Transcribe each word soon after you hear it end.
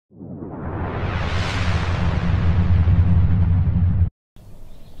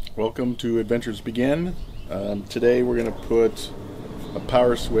Welcome to Adventures Begin. Today we're going to put a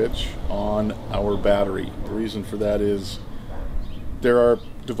power switch on our battery. The reason for that is there are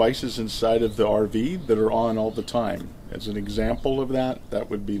devices inside of the RV that are on all the time. As an example of that, that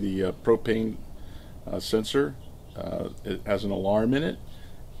would be the propane sensor. It has an alarm in it,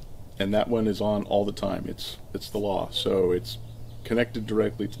 and that one is on all the time. It's the law, so it's connected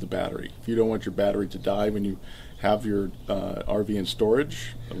directly to the battery. If you don't want your battery to die when you have your RV in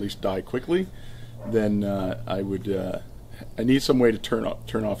storage, at least die quickly, then I need some way to turn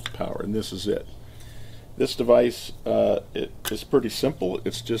off the power, and this is it. This device is pretty simple.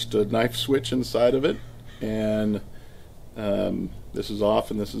 It's just a knife switch inside of it, and this is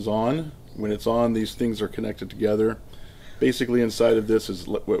off and this is on. When it's on, these things are connected together. Basically, inside of this is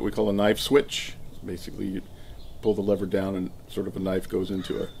what we call a knife switch. Basically, you pull the lever down and sort of a knife goes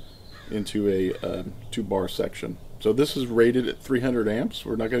into a 2-bar section. So this is rated at 300 amps.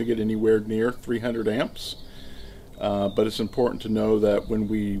 We're not going to get anywhere near 300 amps, but it's important to know that when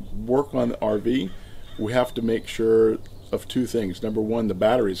we work on the RV, we have to make sure of two things. Number one, the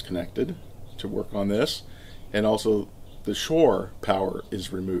battery is connected to work on this, and also the shore power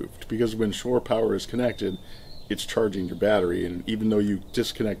is removed, because when shore power is connected, it's charging your battery, and even though you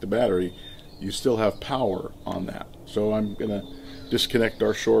disconnect the battery, you still have power on that. So I'm going to disconnect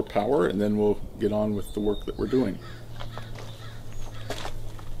our shore power, and then we'll get on with the work that we're doing.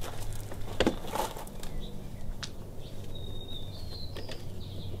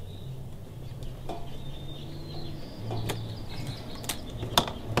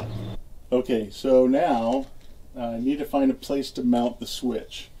 Okay, so now I need to find a place to mount the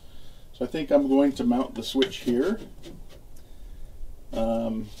switch. So I think I'm going to mount the switch here.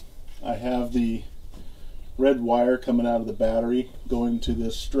 I have the red wire coming out of the battery going to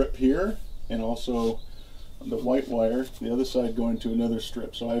this strip here, and also the white wire, the other side, going to another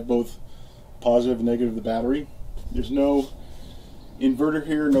strip. So I have both positive and negative of the battery. There's no inverter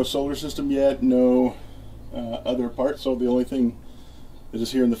here, no solar system yet, no other parts, so the only thing that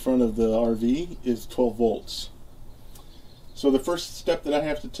is here in the front of the RV is 12 volts. So the first step that I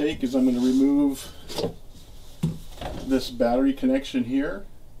have to take is I'm going to remove this battery connection here,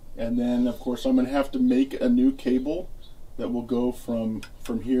 and then of course I'm going to have to make a new cable that will go from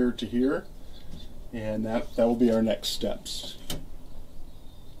here to here, and that will be our next steps.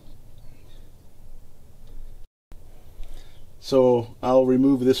 So I'll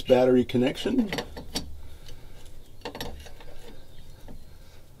remove this battery connection.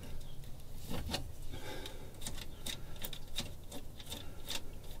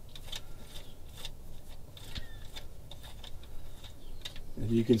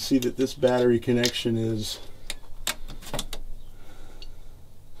 You can see that this battery connection is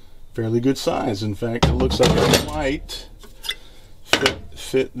fairly good size. In fact, it looks like it might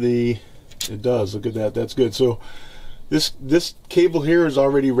fit the, it does, look at that, that's good. So this cable here is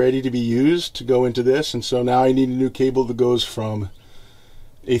already ready to be used to go into this, and so now I need a new cable that goes from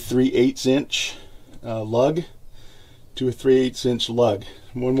a 3/8 inch lug to a 3/8 inch lug.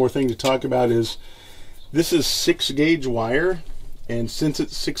 One more thing to talk about is this is 6-gauge wire. And since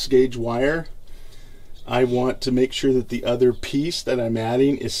it's 6-gauge wire, I want to make sure that the other piece that I'm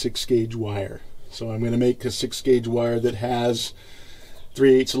adding is 6-gauge wire. So I'm going to make a 6-gauge wire that has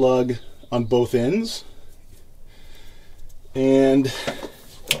 3/8 lug on both ends. And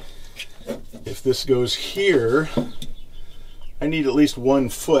if this goes here, I need at least 1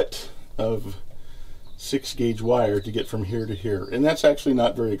 foot of 6-gauge wire to get from here to here. And that's actually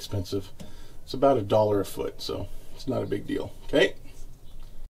not very expensive. It's about $1 a foot, so it's not a big deal.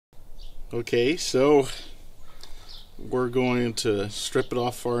 Okay, so we're going to strip it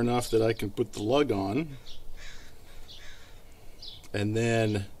off far enough that I can put the lug on, and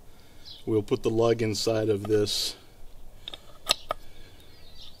then we'll put the lug inside of this,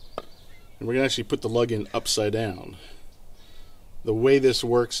 and we're going to actually put the lug in upside down. The way this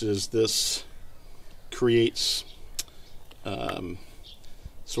works is this creates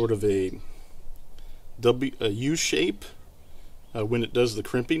sort of a U shape when it does the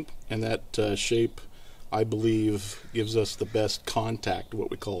crimping, and that shape, I believe, gives us the best contact, what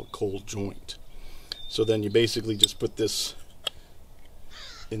we call a cold joint. So then you basically just put this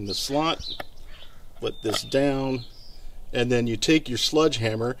in the slot, let this down, and then you take your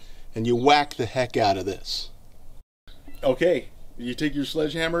sledgehammer and you whack the heck out of this. Okay, you take your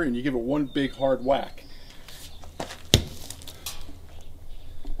sledgehammer and you give it one big hard whack.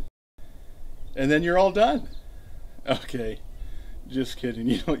 And then you're all done. Okay. Just kidding,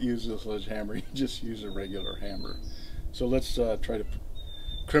 you don't use a sledgehammer, you just use a regular hammer. So let's try to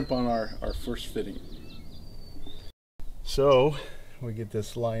crimp on our first fitting. So we get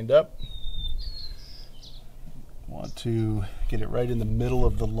this lined up. Want to get it right in the middle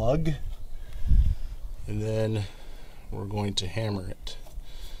of the lug, and then we're going to hammer it.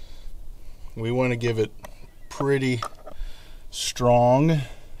 We want to give it pretty strong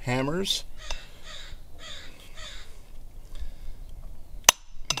hammers.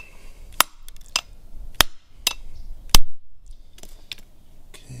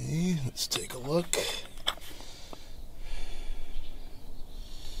 Okay, let's take a look.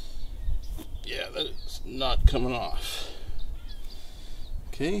 Yeah, that is not coming off.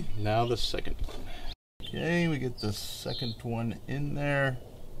 Okay, now the second one. Okay, we get the second one in there.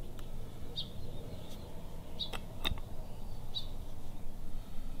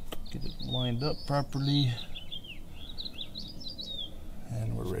 Get it lined up properly.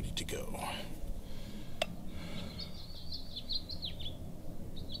 And we're ready to go.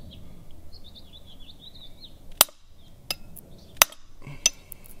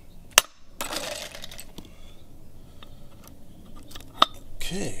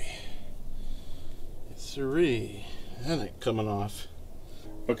 Okay, three. That ain't coming off.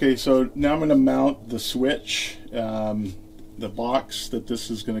 Okay, so now I'm going to mount the switch, the box that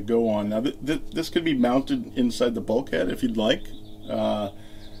this is going to go on. Now, this could be mounted inside the bulkhead if you'd like. It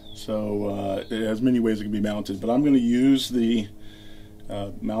has many ways it can be mounted, but I'm going to use the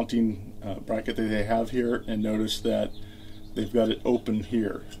mounting bracket that they have here, and notice that they've got it open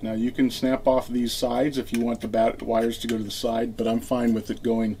here. Now you can snap off these sides if you want the wires to go to the side, but I'm fine with it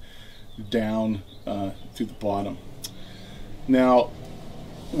going down to the bottom. Now,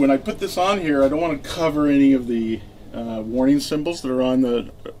 when I put this on here, I don't want to cover any of the warning symbols that are on the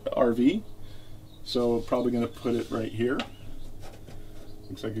RV, so I'm probably going to put it right here.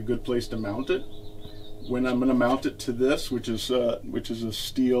 Looks like a good place to mount it. When I'm going to mount it to this, which is a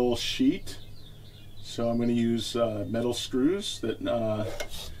steel sheet. So I'm going to use metal screws that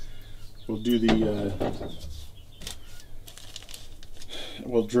will do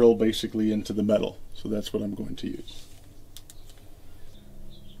will drill basically into the metal. So that's what I'm going to use.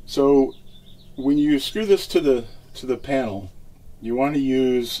 So when you screw this to the panel, you want to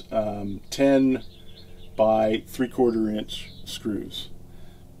use 10 by 3/4 inch screws.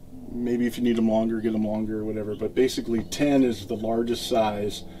 Maybe if you need them longer, get them longer or whatever, but basically 10 is the largest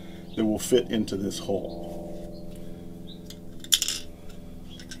size that will fit into this hole.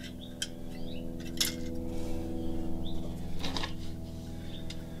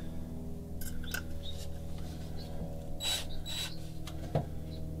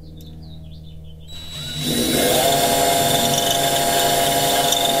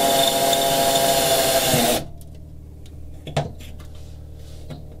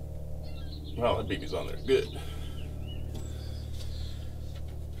 Well, that baby's on there good.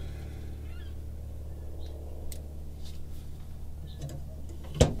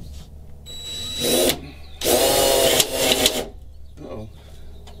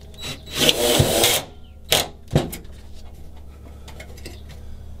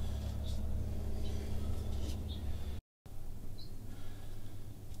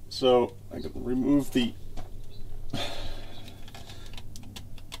 So I can remove the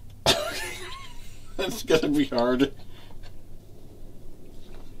that's gonna be hard.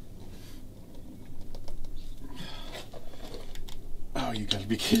 Oh, you gotta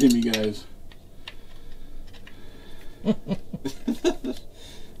be kidding me, guys.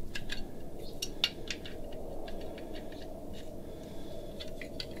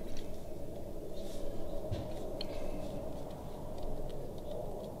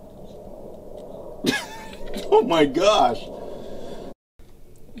 Oh my gosh.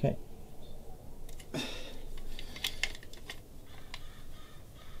 Okay.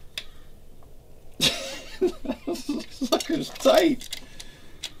 Sucker's tight.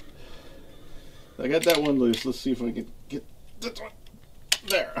 I got that one loose. Let's see if I can get this one.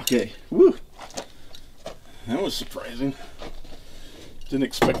 There. Okay. Woo. That was surprising. Didn't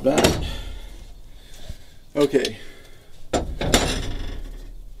expect that. Okay.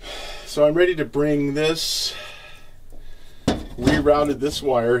 So I'm ready to bring this, rerouted this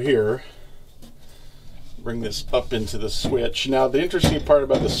wire here, bring this up into the switch. Now the interesting part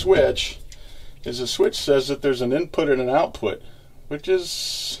about the switch is the switch says that there's an input and an output, which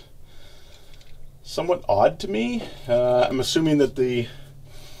is somewhat odd to me. I'm assuming that the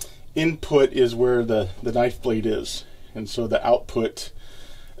input is where the knife blade is, and so the output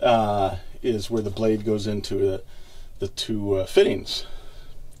is where the blade goes into the two fittings.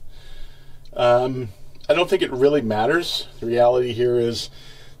 I don't think it really matters. The reality here is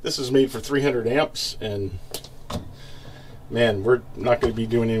this is made for 300 amps, and man, we're not going to be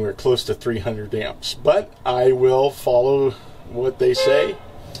doing anywhere close to 300 amps, but I will follow what they say,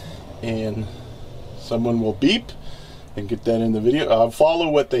 and someone will beep and get that in the video. I'll follow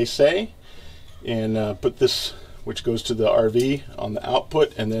what they say and put this, which goes to the RV, on the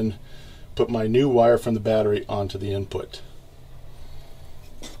output, and then put my new wire from the battery onto the input.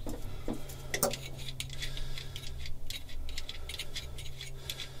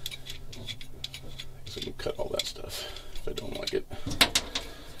 So I can cut all that stuff if I don't like it,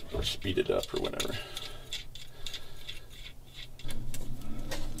 or speed it up or whatever.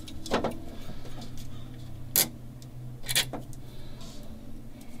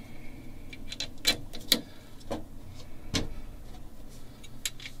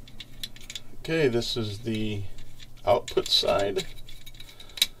 Okay, this is the output side.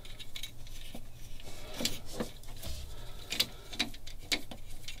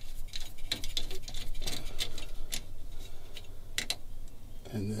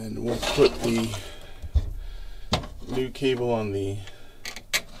 And then we'll put the new cable on the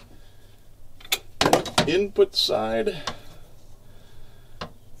input side.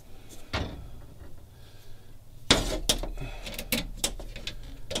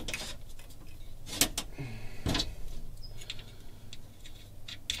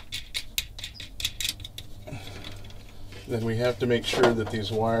 Then we have to make sure that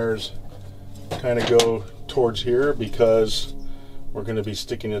these wires kind of go towards here, because we're going to be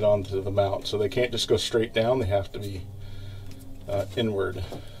sticking it onto the mount. So they can't just go straight down, they have to be inward.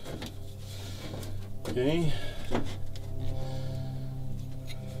 Okay.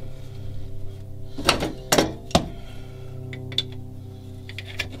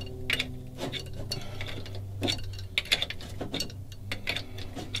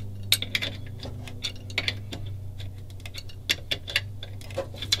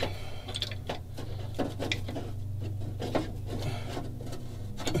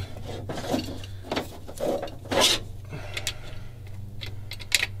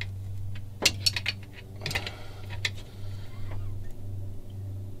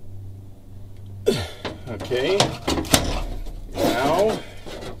 Okay, now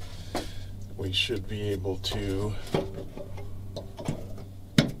we should be able to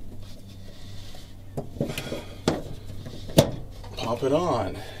pop it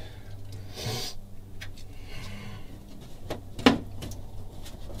on.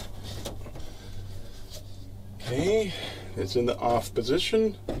 Okay, it's in the off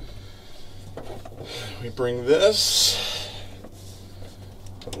position. We bring this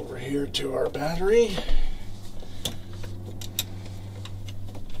over here to our battery.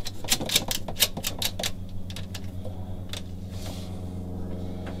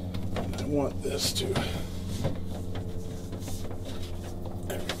 And I want this to,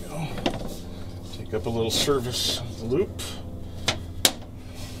 there we go, take up a little service loop.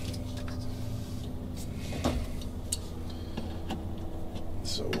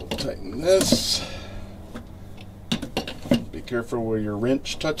 So we'll tighten this. Be careful where your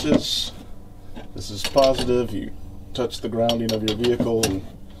wrench touches. This is positive. You touch the grounding of your vehicle and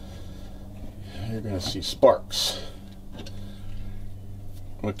you're going to see sparks.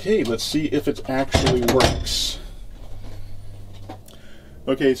 Okay, let's see if it actually works.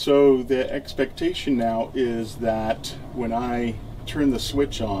 Okay, so the expectation now is that when I turn the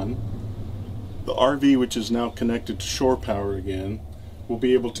switch on, the RV, which is now connected to shore power again, will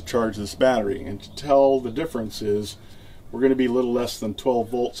be able to charge this battery. And to tell the difference is, we're going to be a little less than 12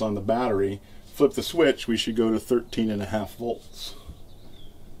 volts on the battery. Flip the switch, we should go to 13.5 volts.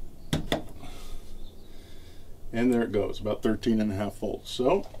 And there it goes, about 13.5 volts.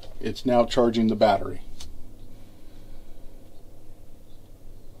 So it's now charging the battery.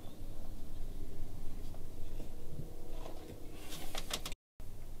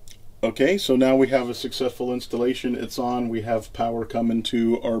 Okay, so now we have a successful installation. It's on. We have power coming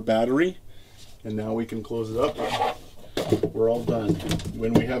to our battery, and now we can close it up. We're all done.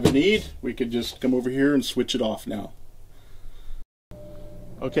 When we have a need, we could just come over here and switch it off now.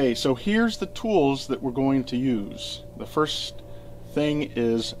 Okay, so here's the tools that we're going to use. The first thing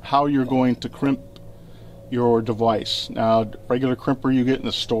is how you're going to crimp your device. Now, regular crimper you get in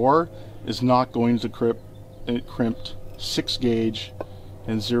the store is not going to crimp 6 gauge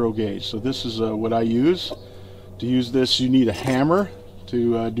and 0 gauge. So this is what I use. To use this, you need a hammer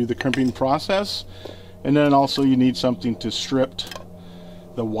to do the crimping process, and then also you need something to strip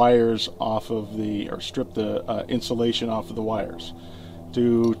the wires off of the, or strip the insulation off of the wires.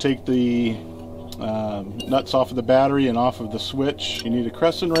 To take the nuts off of the battery and off of the switch, you need a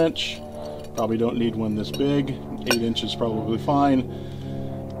crescent wrench. Probably don't need one this big. 8 inches probably fine.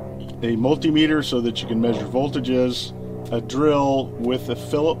 A multimeter so that you can measure voltages. A drill with a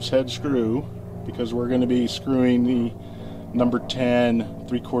Phillips head screw, because we're going to be screwing the number 10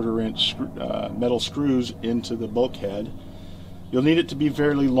 3/4 inch metal screws into the bulkhead. You'll need it to be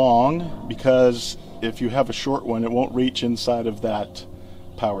fairly long because if you have a short one, it won't reach inside of that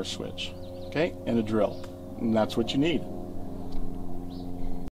power switch. Okay, and a drill. And that's what you need.